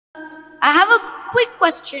I have a quick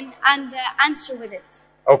question and answer with it.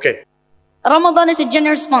 Okay. Ramadan is a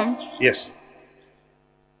generous month. Yes.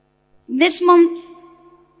 This month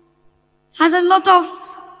has a lot of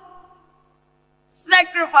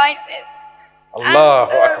sacrifices.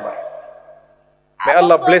 Allahu Akbar. May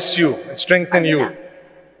Allah bless you and strengthen you.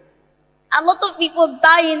 A lot of people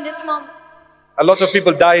die in this month. A lot of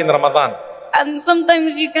people die in Ramadan. And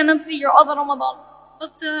sometimes you cannot see your other Ramadan.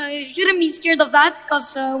 But you shouldn't be scared of that,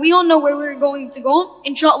 because we all know where we're going to go.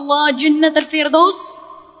 Inshallah, Jannat al-Firdaus.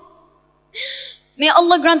 May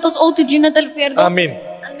Allah grant us all to Jannat al-Firdaus. Ameen.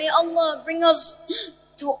 And may Allah bring us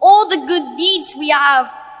to all the good deeds we have.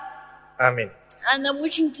 Ameen. And I'm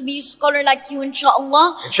wishing to be a scholar like you,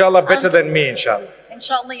 inshallah. Inshallah, better than me, inshallah.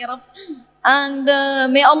 Inshallah, ya Rabb. And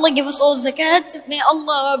may Allah give us all zakat. May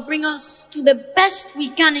Allah bring us to the best we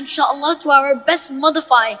can, inshallah, to our best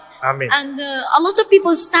modify. Ameen. And a lot of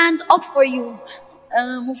people stand up for you,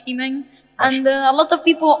 Mufti Meng. And a lot of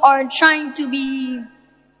people are trying to be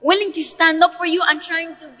willing to stand up for you and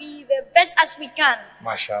trying to be the best as we can.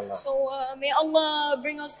 MashaAllah. So may Allah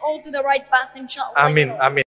bring us all to the right path, inshallah. Ameen. Ameen.